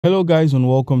Hello guys, and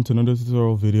welcome to another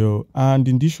tutorial video. And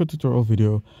in this short tutorial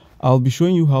video, I'll be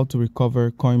showing you how to recover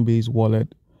Coinbase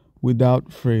wallet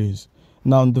without phrase.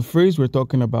 Now the phrase we're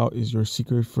talking about is your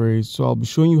secret phrase, so I'll be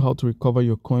showing you how to recover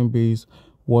your Coinbase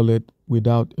wallet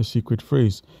without a secret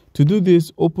phrase. To do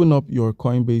this, open up your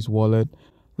Coinbase wallet.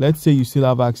 Let's say you still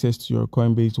have access to your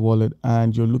Coinbase wallet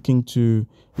and you're looking to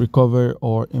recover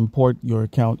or import your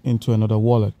account into another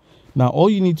wallet. Now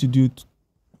all you need to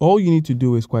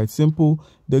do is quite simple.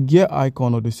 The gear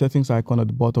icon or the settings icon at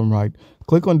the bottom right,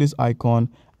 click on this icon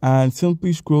and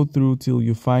simply scroll through till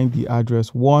you find the address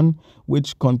 1,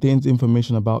 which contains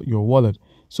information about your wallet.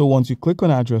 So once you click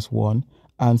on address 1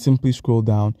 and simply scroll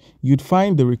down, you'd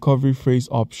find the recovery phrase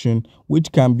option,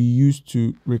 which can be used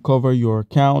to recover your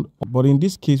account. But in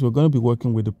this case, we're going to be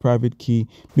working with the private key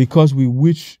because we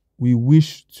wish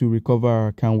to recover our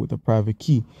account with a private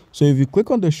key. So if you click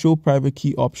on the show private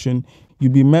key option,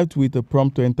 you'll be met with a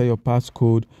prompt to enter your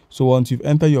passcode. So once you've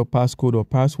entered your passcode or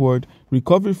password,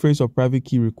 recovery phrase or private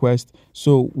key request.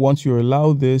 So once you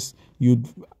allow this, you'd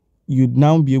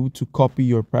now be able to copy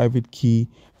your private key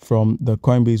from the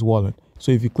Coinbase wallet.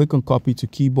 So if you click on copy to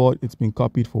keyboard, it's been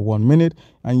copied for 1 minute,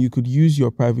 and you could use your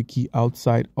private key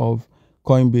outside of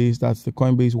Coinbase, that's the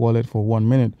Coinbase wallet, for 1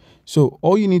 minute. So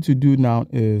all you need to do now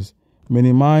is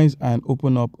minimize and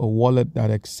open up a wallet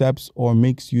that accepts or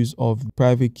makes use of the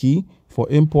private key for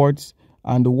imports.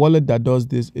 And the wallet that does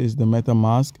this is the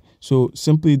MetaMask. So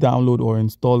simply download or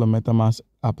install a MetaMask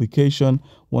application.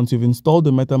 Once you've installed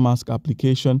the MetaMask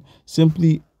application,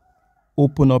 simply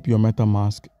open up your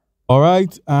MetaMask. All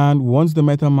right. And once the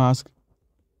MetaMask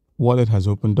wallet has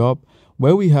opened up,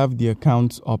 where we have the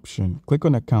accounts option, click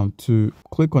on account to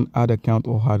click on add account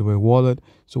or hardware wallet.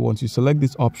 So once you select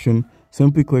this option,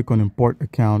 simply click on import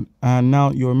account, and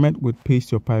now you're met with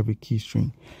paste your private key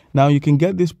string. Now you can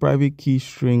get this private key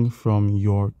string from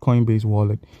your Coinbase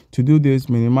wallet. To do this,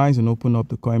 minimize and open up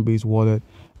the Coinbase wallet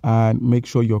and make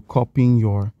sure you're copying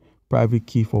your private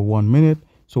key for 1 minute.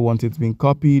 So once it's been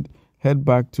copied, head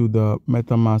back to the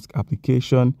MetaMask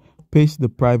application, paste the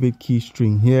private key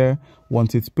string here.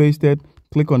 Once it's pasted,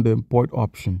 click on the import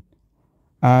option.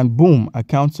 And boom,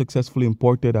 account successfully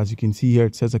imported. As you can see here,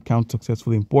 it says account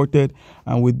successfully imported.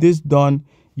 And with this done,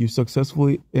 you've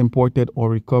successfully imported or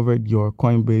recovered your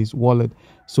Coinbase wallet.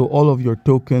 So all of your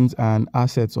tokens and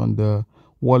assets on the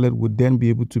wallet would then be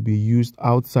able to be used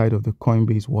outside of the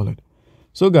Coinbase wallet.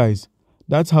 So guys,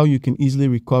 that's how you can easily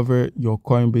recover your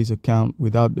Coinbase account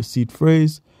without the seed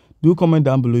phrase. Do comment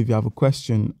down below if you have a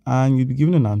question and you'll be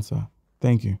given an answer.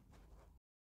 Thank you.